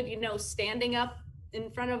you would, standing up in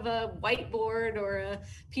front of a whiteboard or a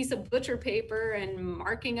piece of butcher paper and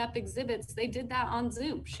marking up exhibits. They did that on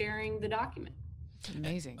Zoom, sharing the document.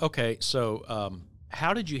 Amazing. Okay, so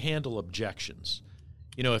how did you handle objections?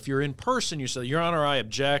 If you're in person, you say, Your Honor, I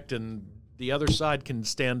object, and the other side can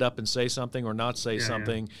stand up and say something or not say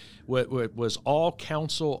something. Yeah. Was all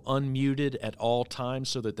counsel unmuted at all times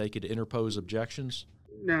so that they could interpose objections?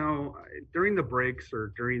 No, during the breaks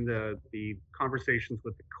or during the conversations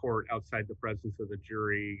with the court outside the presence of the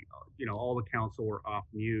jury, all the counsel were off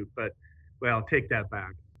mute. But, well, take that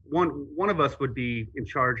back. One of us would be in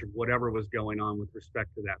charge of whatever was going on with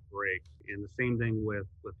respect to that break. And the same thing with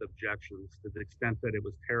objections. To the extent that it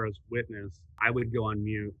was Tara's witness, I would go on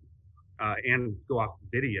mute and go off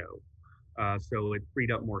video. So it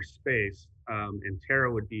freed up more space. And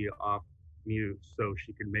Tara would be off mute so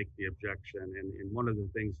she could make the objection. And one of the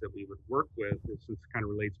things that we would work with, since it kind of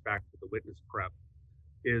relates back to the witness prep,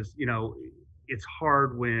 is, it's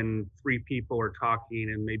hard when three people are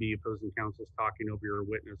talking and maybe opposing counsel's talking over your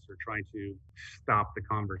witness or trying to stop the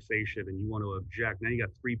conversation and you want to object. Now you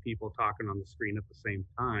got three people talking on the screen at the same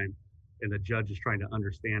time and the judge is trying to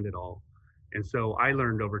understand it all. And so I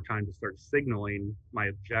learned over time to start signaling my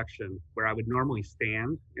objection where I would normally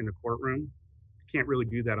stand in the courtroom. You can't really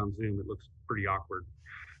do that on Zoom. It looks pretty awkward.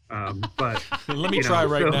 But let me try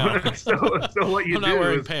right now. So what you I'm do not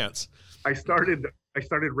wearing is pants. I started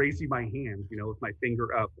raising my hand, with my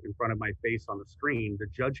finger up in front of my face on the screen. The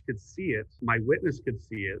judge could see it, my witness could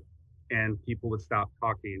see it, and people would stop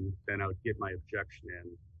talking. Then I would get my objection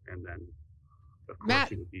in, and then of course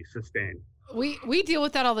Matt, it would be sustained. We deal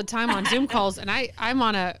with that all the time on Zoom calls, and I'm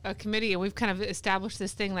on a committee, and we've kind of established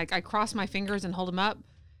this thing. Like I cross my fingers and hold them up,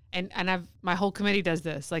 and my whole committee does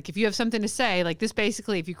this. Like if you have something to say, like this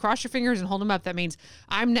basically, if you cross your fingers and hold them up, that means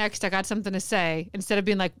I'm next. I got something to say, instead of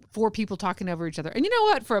being like four people talking over each other. And you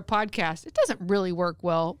know what? For a podcast, it doesn't really work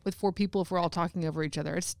well with four people if we're all talking over each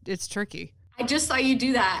other. It's tricky. I just saw you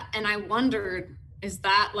do that, and I wondered, is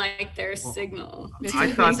that like their signal?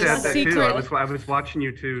 I thought that secret. too. I was watching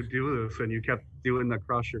you two do this, and you kept doing the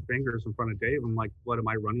cross your fingers in front of Dave. I'm like, what, am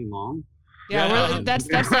I running long? Yeah, that's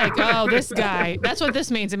like, oh, this guy. That's what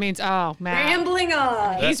this means. It means, oh, Matt. Rambling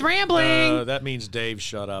on. He's rambling. That means Dave,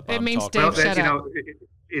 shut up. It means talking. Dave, shut up.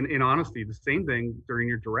 In honesty, the same thing during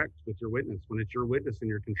your direct with your witness. When it's your witness and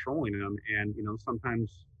you're controlling them, and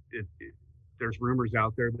sometimes there's rumors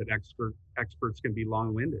out there that experts can be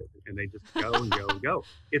long-winded, and they just go and go and go.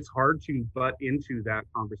 It's hard to butt into that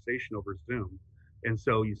conversation over Zoom, and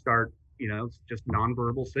so you start, it's just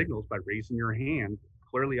nonverbal signals by raising your hand.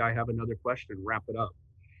 Clearly, I have another question. Wrap it up.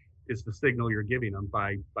 It's the signal you're giving them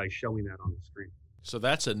by showing that on the screen. So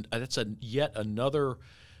that's yet another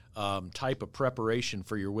type of preparation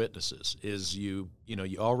for your witnesses. Is you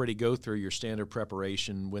already go through your standard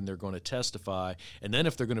preparation when they're going to testify, and then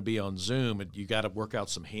if they're going to be on Zoom, you got to work out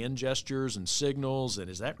some hand gestures and signals.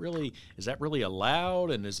 And is that really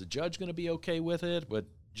allowed? And is the judge going to be okay with it? But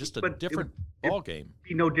just a different ball game.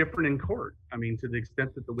 Be no different in court. I mean, to the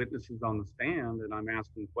extent that the witness is on the stand and I'm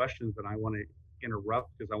asking questions and I want to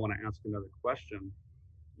interrupt because I want to ask another question,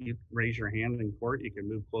 you raise your hand in court. You can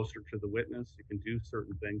move closer to the witness. You can do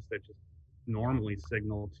certain things that just normally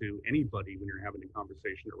signal to anybody when you're having a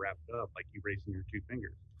conversation to wrap it up, like you raising your two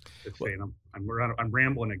fingers. It's saying I'm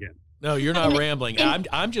rambling again. No, you're not rambling.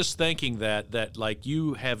 I'm just thinking that like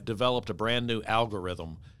you have developed a brand new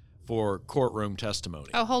algorithm for courtroom testimony.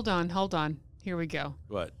 Oh, hold on. Here we go.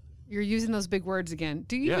 What? You're using those big words again.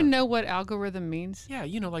 Do you even know what algorithm means? Yeah,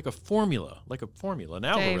 like a formula, an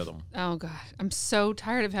algorithm. Oh, God. I'm so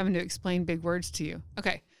tired of having to explain big words to you.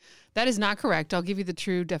 Okay. That is not correct. I'll give you the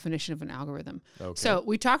true definition of an algorithm. Okay. So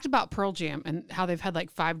we talked about Pearl Jam and how they've had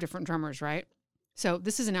like 5 different drummers, right? So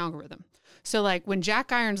this is an algorithm. So like when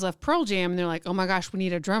Jack Irons left Pearl Jam and they're like, oh my gosh, we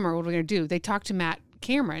need a drummer. What are we going to do? They talked to Matt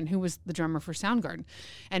Cameron, who was the drummer for Soundgarden.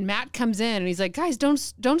 And Matt comes in and he's like, guys, don't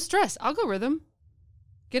stress. Algorithm.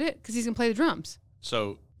 Get it? Because he's going to play the drums.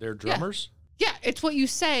 So they're drummers? Yeah, it's what you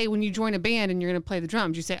say when you join a band and you're going to play the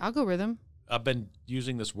drums. You say algorithm. I've been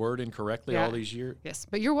using this word incorrectly all these years. Yes,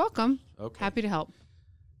 but you're welcome. Okay. Happy to help.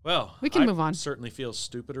 Well, we can move on. Certainly feel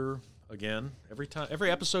stupider again. Every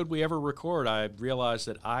episode we ever record, I realize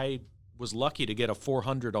that I was lucky to get a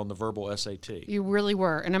 400 on the verbal SAT. You really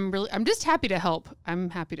were, and I'm just happy to help.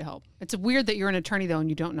 I'm happy to help. It's weird that you're an attorney though and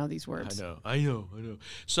you don't know these words. I know.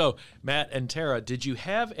 So, Matt and Tara, did you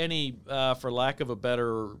have any, for lack of a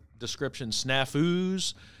better description,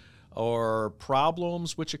 snafus or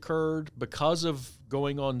problems which occurred because of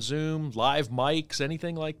going on Zoom, live mics,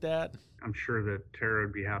 anything like that? I'm sure that Tara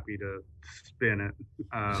would be happy to spin it.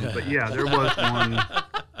 But yeah,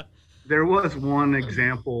 there was one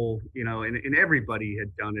example, and everybody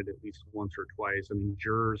had done it at least once or twice. I mean,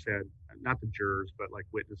 not the jurors, but like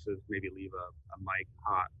witnesses maybe leave a mic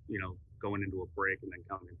hot, going into a break and then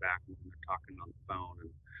coming back and they're talking on the phone and,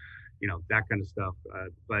 that kind of stuff.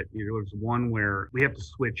 But there was one where we have to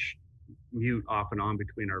switch mute off and on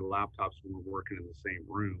between our laptops when we're working in the same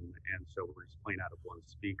room. And so we're just playing out of one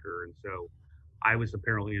speaker. And so I was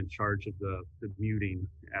apparently in charge of the muting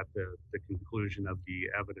at the conclusion of the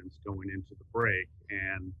evidence going into the break.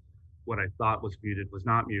 And what I thought was muted was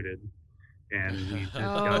not muted. And we just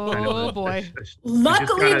got kind of boy.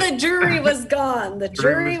 Luckily, the jury was gone. The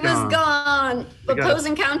jury was gone.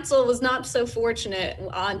 Opposing counsel was not so fortunate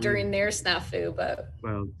during their snafu. But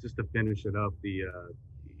well, just to finish it up,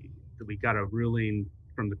 we got a ruling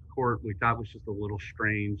from the court we thought was just a little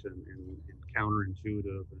strange and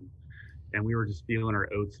counterintuitive. And and we were just feeling our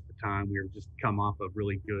oats at the time. We were just come off a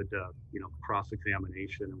really good,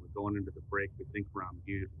 cross-examination, and we're going into the break. We think we're on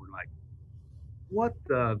mute. We're like, what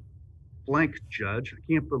the blank, judge?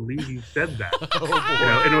 I can't believe you said that.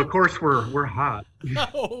 And of course we're hot.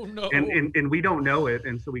 Oh no. And we don't know it,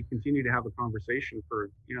 and so we continue to have a conversation for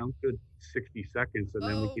good 60 seconds, and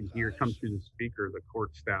then we can hear come through the speaker the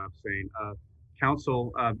court staff saying,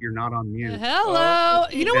 counsel, you're not on mute. Hello.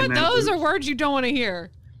 You know what? Those are words you don't want to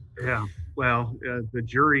hear. Yeah. Well, the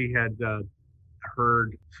jury had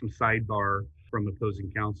heard some sidebar from opposing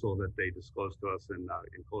counsel that they disclosed to us in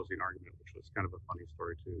closing argument, which was kind of a funny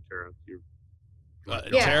story too, Tara.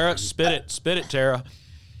 Tara, spit it, Tara.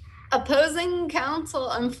 Opposing counsel,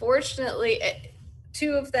 unfortunately,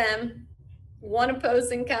 two of them, one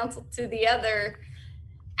opposing counsel to the other,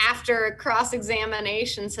 after a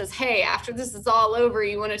cross-examination says, hey, after this is all over,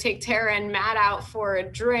 you want to take Tara and Matt out for a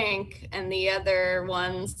drink? And the other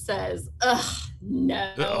one says, ugh,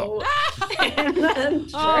 no. And the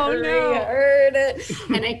jury heard it,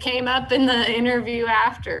 and it came up in the interview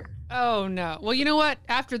after. Oh, no. Well, you know what?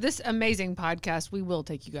 After this amazing podcast, we will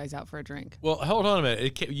take you guys out for a drink. Well, hold on a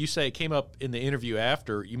minute. You say it came up in the interview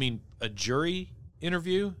after. You mean a jury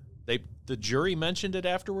interview? The jury mentioned it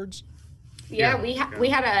afterwards? Yeah, we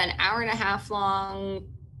had an hour and a half long.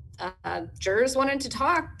 Jurors wanted to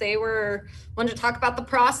talk. They wanted to talk about the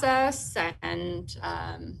process, and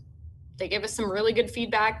they gave us some really good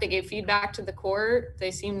feedback. They gave feedback to the court.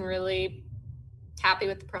 They seemed really happy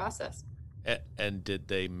with the process. And did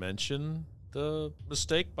they mention the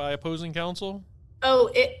mistake by opposing counsel?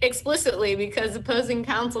 Oh, explicitly, because opposing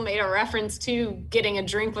counsel made a reference to getting a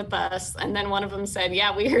drink with us, and then one of them said,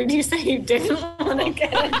 yeah, we heard you say you didn't want to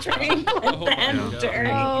get a drink with them during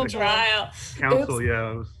the trial. Counsel,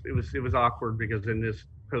 it was awkward because in this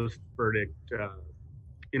post-verdict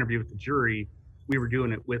interview with the jury, we were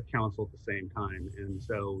doing it with counsel at the same time, and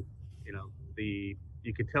so,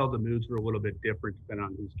 you could tell the moods were a little bit different depending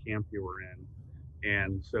on whose camp you were in.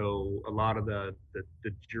 And so a lot of the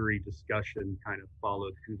jury discussion kind of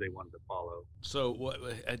followed who they wanted to follow. So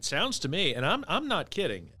it sounds to me, and I'm not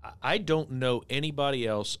kidding, I don't know anybody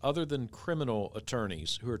else other than criminal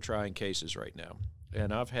attorneys who are trying cases right now.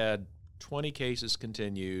 And I've had 20 cases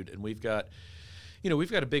continued, and we've got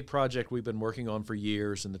a big project we've been working on for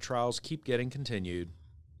years, and the trials keep getting continued.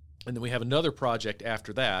 And then we have another project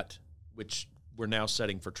after that, which we're now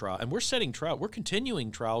setting for trial. And we're continuing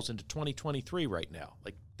trials into 2023 right now.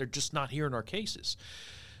 Like, they're just not hearing our cases.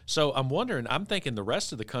 So I'm thinking the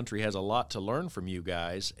rest of the country has a lot to learn from you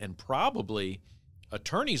guys, and probably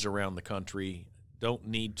attorneys around the country don't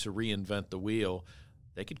need to reinvent the wheel.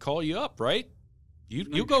 They could call you up, right?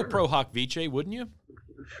 You go pro hoc vice, wouldn't you?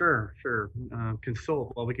 Sure.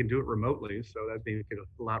 Consult. Well, we can do it remotely, so that'd be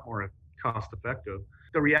a lot more cost effective.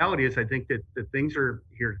 The reality is, I think that things are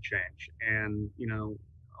here to change. And,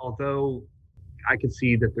 although I could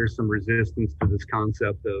see that there's some resistance to this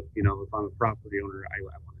concept of, if I'm a property owner, I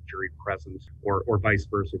want a jury presence, or vice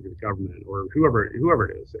versa for the government, or whoever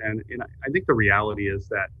it is. And I think the reality is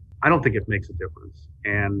that I don't think it makes a difference.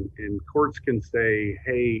 And courts can say,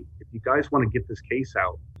 hey, if you guys want to get this case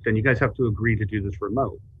out, then you guys have to agree to do this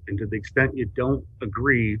remote. And to the extent you don't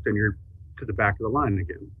agree, then you're to the back of the line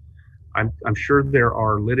again. I'm sure there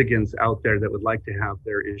are litigants out there that would like to have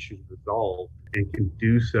their issues resolved and can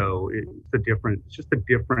do so. It's just a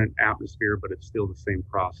different atmosphere, but it's still the same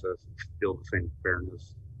process. It's still the same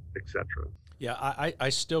fairness, etc. Yeah, I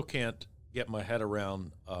still can't get my head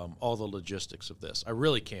around all the logistics of this. I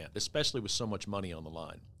really can't, especially with so much money on the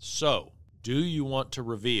line. So, do you want to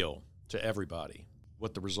reveal to everybody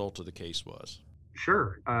what the result of the case was?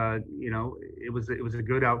 Sure. It was a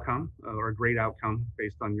good outcome, or a great outcome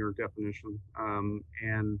based on your definition.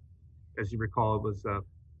 And as you recall, it was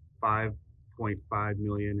 $5.5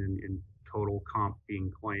 million in total comp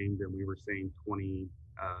being claimed, and we were saying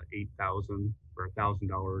 $28,000 or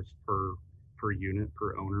 $1,000 per unit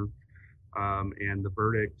per owner. And the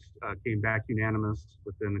verdict came back unanimous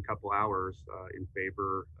within a couple hours in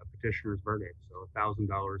favor of petitioner's verdict. So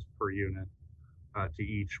 $1,000 per unit. To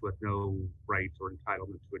each, with no rights or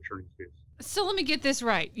entitlement to attorney's fees. So let me get this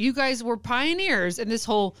right. You guys were pioneers in this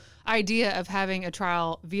whole idea of having a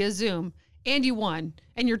trial via Zoom, and you won.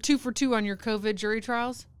 And you're 2 for 2 on your COVID jury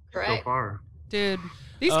trials? Correct. So far. Dude,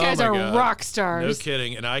 these guys are rock stars. No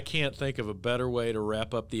kidding. And I can't think of a better way to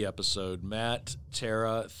wrap up the episode. Matt,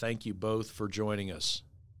 Tara, thank you both for joining us.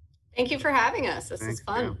 Thank you for having us. This is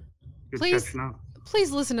fun.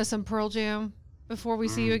 Please listen to some Pearl Jam before we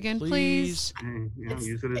see you again, please.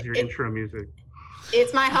 Use it as your intro music.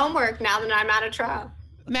 It's my homework now that I'm out of trial.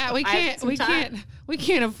 Matt, we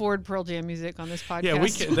can't afford Pearl Jam music on this podcast. Yeah, we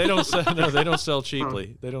can. They don't sell. No, they don't sell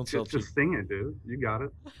cheaply. They don't sell cheaply. Just sing it, dude. You got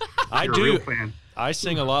it. I You're do. a real fan. I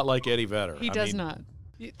sing a lot like Eddie Vedder. He does not.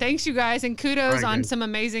 Thanks, you guys, and kudos Right, on guys. some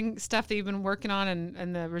amazing stuff that you've been working on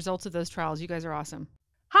and the results of those trials. You guys are awesome.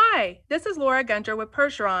 Hi, this is Laura Gunter with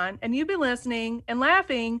Percheron, and you've been listening and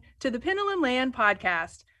laughing to the Pendleton Land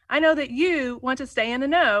podcast. I know that you want to stay in the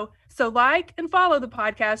know, so like and follow the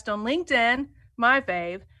podcast on LinkedIn, my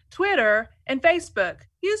fave, Twitter, and Facebook,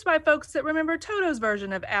 used by folks that remember Toto's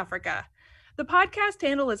version of Africa. The podcast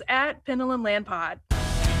handle is at Pendleton Land Pod.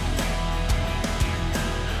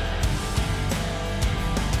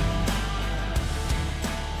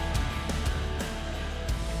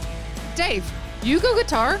 Dave, you go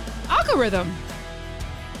guitar, I'll go rhythm.